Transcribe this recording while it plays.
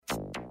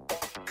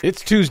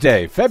It's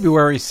Tuesday,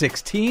 February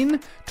 16,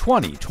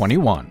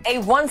 2021. A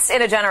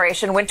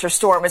once-in-a-generation winter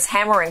storm is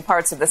hammering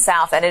parts of the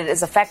South, and it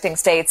is affecting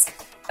states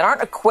that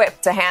aren't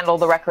equipped to handle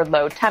the record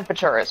low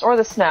temperatures or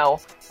the snow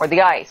or the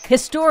ice.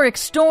 Historic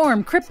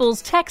storm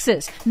cripples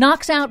Texas,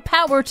 knocks out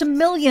power to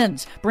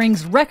millions,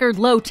 brings record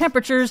low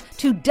temperatures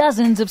to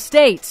dozens of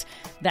states.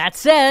 That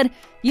said,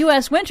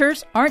 U.S.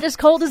 winters aren't as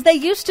cold as they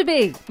used to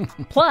be.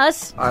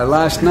 Plus,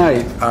 last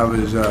night I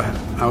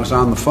was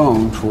on the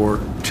phone for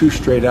 2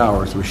 straight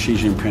hours with Xi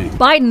Jinping.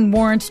 Biden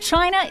warns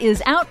China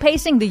is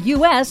outpacing the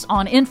U.S.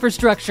 on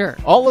infrastructure.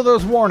 All of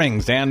those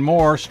warnings and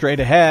more straight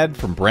ahead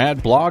from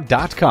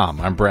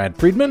BradBlog.com. I'm Brad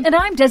Friedman. And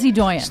I'm Desi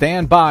Doyen.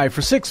 Stand by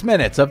for 6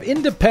 minutes of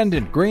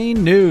independent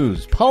green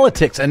news,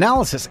 politics,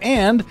 analysis,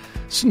 and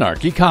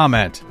snarky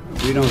comment.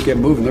 If we don't get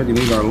moving, they're going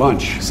to eat our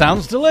lunch.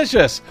 Sounds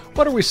delicious.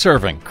 What are we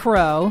serving?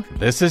 Crow.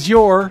 This is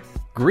your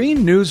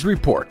Green News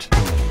Report.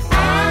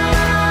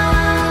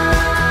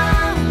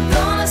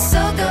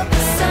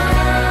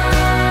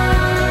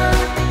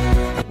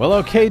 Well,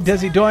 okay,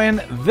 Desi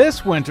Doyen,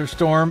 this winter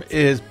storm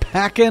is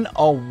packing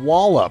a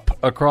wallop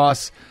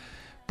across,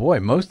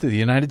 most of the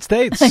United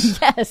States.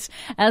 Yes.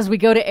 As we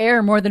go to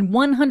air, more than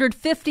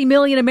 150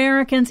 million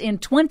Americans in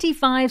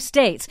 25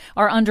 states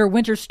are under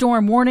winter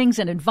storm warnings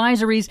and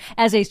advisories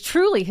as a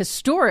truly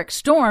historic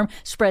storm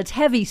spreads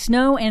heavy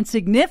snow and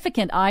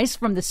significant ice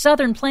from the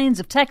southern plains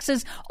of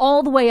Texas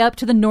all the way up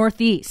to the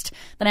northeast.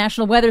 The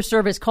National Weather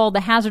Service called the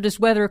hazardous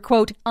weather,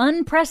 quote,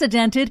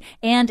 unprecedented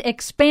and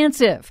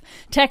expansive.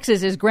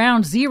 Texas is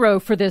ground zero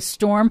for this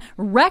storm,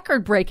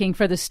 record-breaking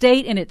for the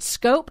state in its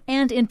scope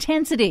and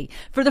intensity.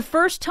 For the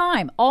first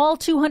time, all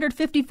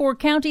 254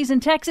 counties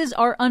in Texas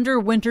are under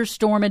winter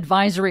storm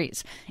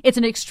advisories. It's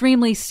an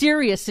extremely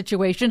serious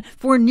situation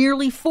for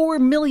nearly 4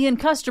 million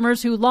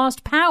customers who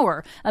lost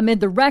power amid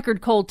the record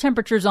cold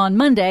temperatures on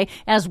Monday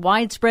as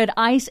widespread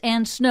ice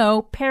and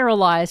snow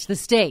paralyzed the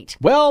state.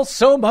 Well,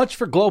 so much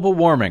for global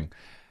warming.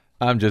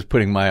 I'm just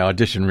putting my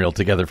audition reel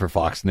together for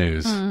Fox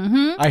News.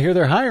 I hear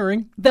they're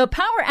hiring. The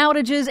power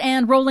outages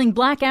and rolling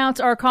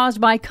blackouts are caused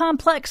by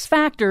complex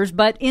factors,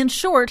 but in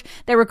short,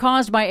 they were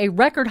caused by a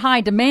record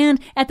high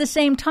demand at the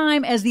same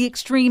time as the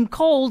extreme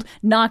cold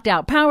knocked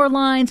out power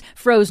lines,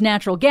 froze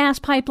natural gas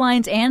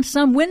pipelines and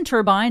some wind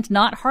turbines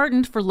not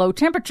hardened for low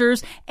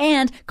temperatures,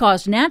 and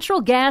caused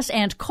natural gas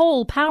and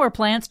coal power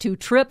plants to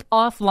trip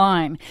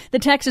offline. The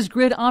Texas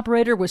grid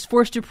operator was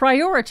forced to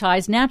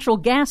prioritize natural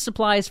gas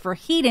supplies for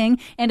heating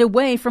and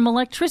away from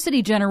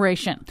electricity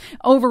generation.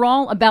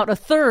 Overall, about a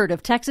third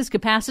of Texas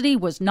capacity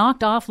was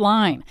knocked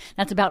offline.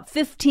 That's about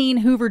 15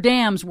 Hoover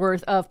Dams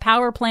worth of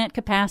power plant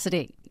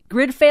capacity.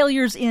 Grid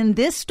failures in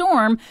this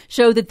storm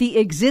show that the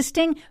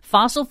existing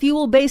fossil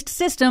fuel-based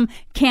system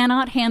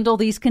cannot handle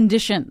these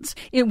conditions.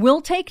 It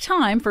will take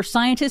time for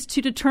scientists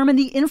to determine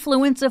the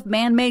influence of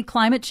man-made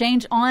climate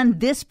change on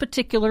this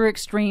particular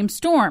extreme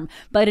storm,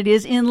 but it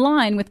is in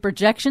line with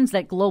projections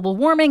that global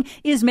warming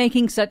is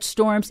making such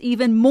storms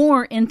even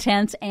more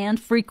intense and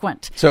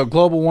frequent. So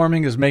global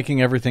warming is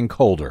making everything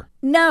colder.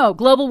 No,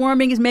 global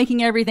warming is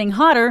making everything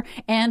hotter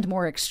and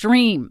more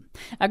extreme.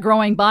 A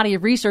growing body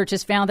of research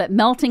has found that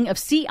melting of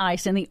sea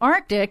ice in the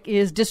Arctic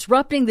is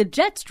disrupting the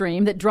jet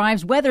stream that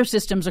drives weather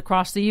systems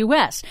across the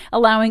U.S.,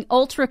 allowing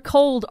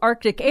ultra-cold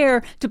Arctic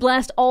air to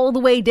blast all the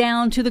way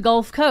down to the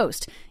Gulf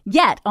Coast.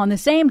 Yet, on the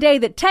same day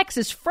that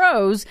Texas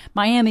froze,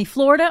 Miami,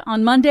 Florida,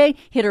 on Monday,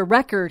 hit a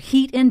record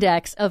heat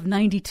index of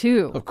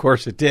 92. Of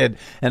course it did.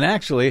 And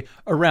actually,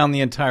 around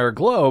the entire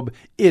globe,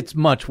 it's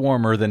much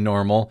warmer than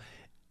normal.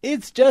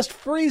 It's just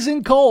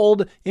freezing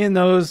cold in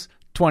those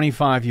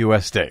 25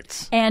 U.S.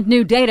 states. And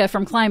new data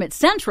from Climate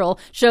Central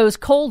shows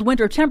cold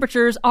winter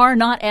temperatures are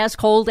not as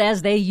cold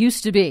as they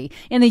used to be.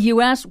 In the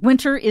U.S.,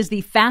 winter is the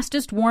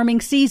fastest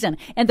warming season,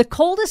 and the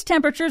coldest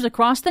temperatures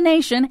across the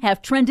nation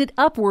have trended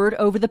upward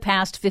over the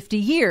past 50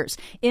 years.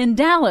 In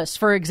Dallas,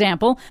 for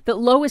example, the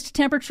lowest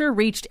temperature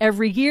reached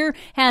every year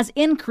has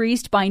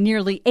increased by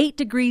nearly 8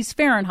 degrees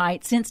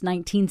Fahrenheit since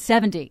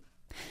 1970.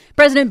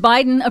 President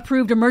Biden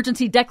approved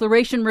emergency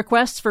declaration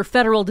requests for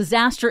federal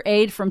disaster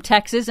aid from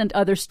Texas and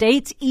other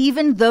states,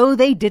 even though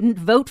they didn't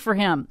vote for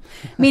him.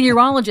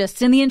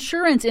 Meteorologists in the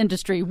insurance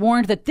industry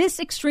warned that this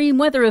extreme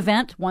weather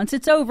event, once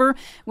it's over,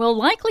 will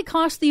likely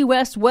cost the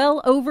U.S. well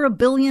over $1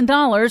 billion,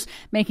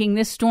 making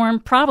this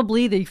storm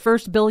probably the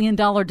first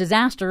billion-dollar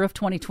disaster of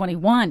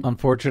 2021.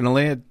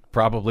 Unfortunately, it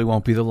probably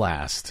won't be the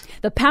last.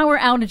 The power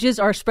outages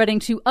are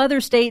spreading to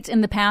other states in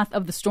the path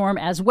of the storm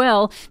as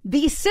well.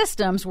 These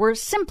systems were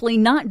simply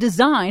not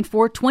designed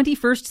for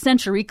 21st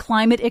century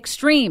climate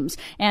extremes,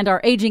 and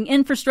our aging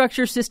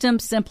infrastructure system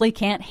simply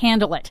can't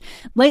handle it.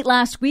 Late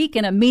last week,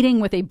 in a meeting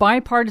with a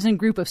bipartisan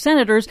group of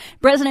senators,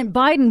 President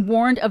Biden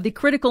warned of the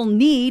critical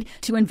need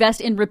to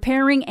invest in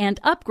repairing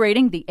and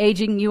upgrading the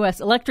aging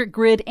U.S. electric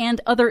grid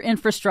and other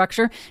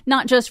infrastructure,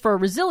 not just for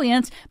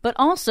resilience, but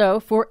also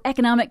for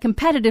economic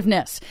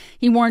competitiveness.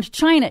 He warned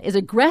China is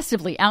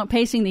aggressively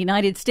outpacing the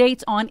United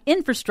States on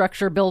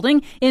infrastructure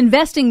building,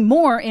 investing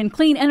more in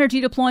clean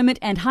energy deployment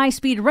and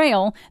high-speed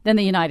rail than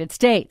the United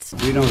States.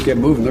 If we don't get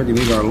moving, they're going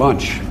to eat our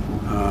lunch.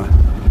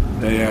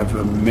 They have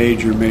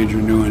major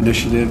new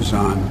initiatives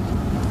on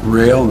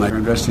rail, and they're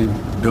investing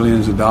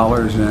billions of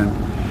dollars in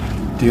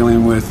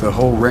dealing with a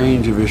whole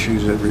range of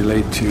issues that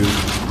relate to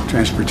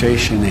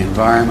transportation, the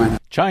environment.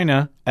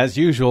 China, as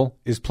usual,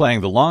 is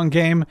playing the long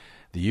game.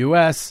 The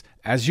U.S.,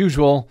 as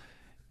usual,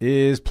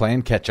 is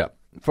playing catch-up.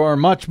 For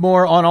much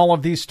more on all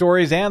of these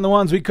stories and the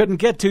ones we couldn't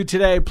get to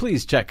today,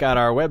 please check out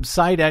our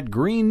website at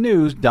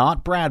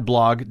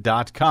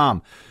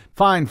greennews.bradblog.com.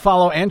 Find,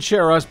 follow, and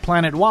share us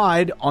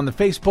planet-wide on the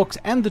Facebooks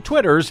and the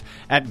Twitters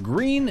at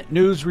Green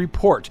News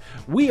Report.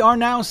 We are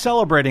now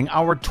celebrating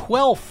our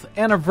 12th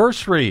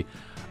anniversary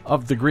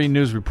of the Green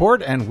News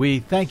Report, and we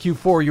thank you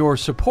for your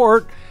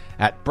support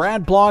at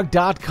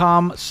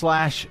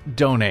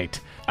bradblog.com/donate.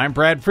 I'm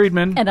Brad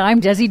Friedman. And I'm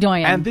Desi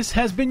Doyen. And this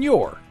has been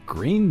your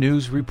Green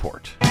News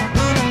Report.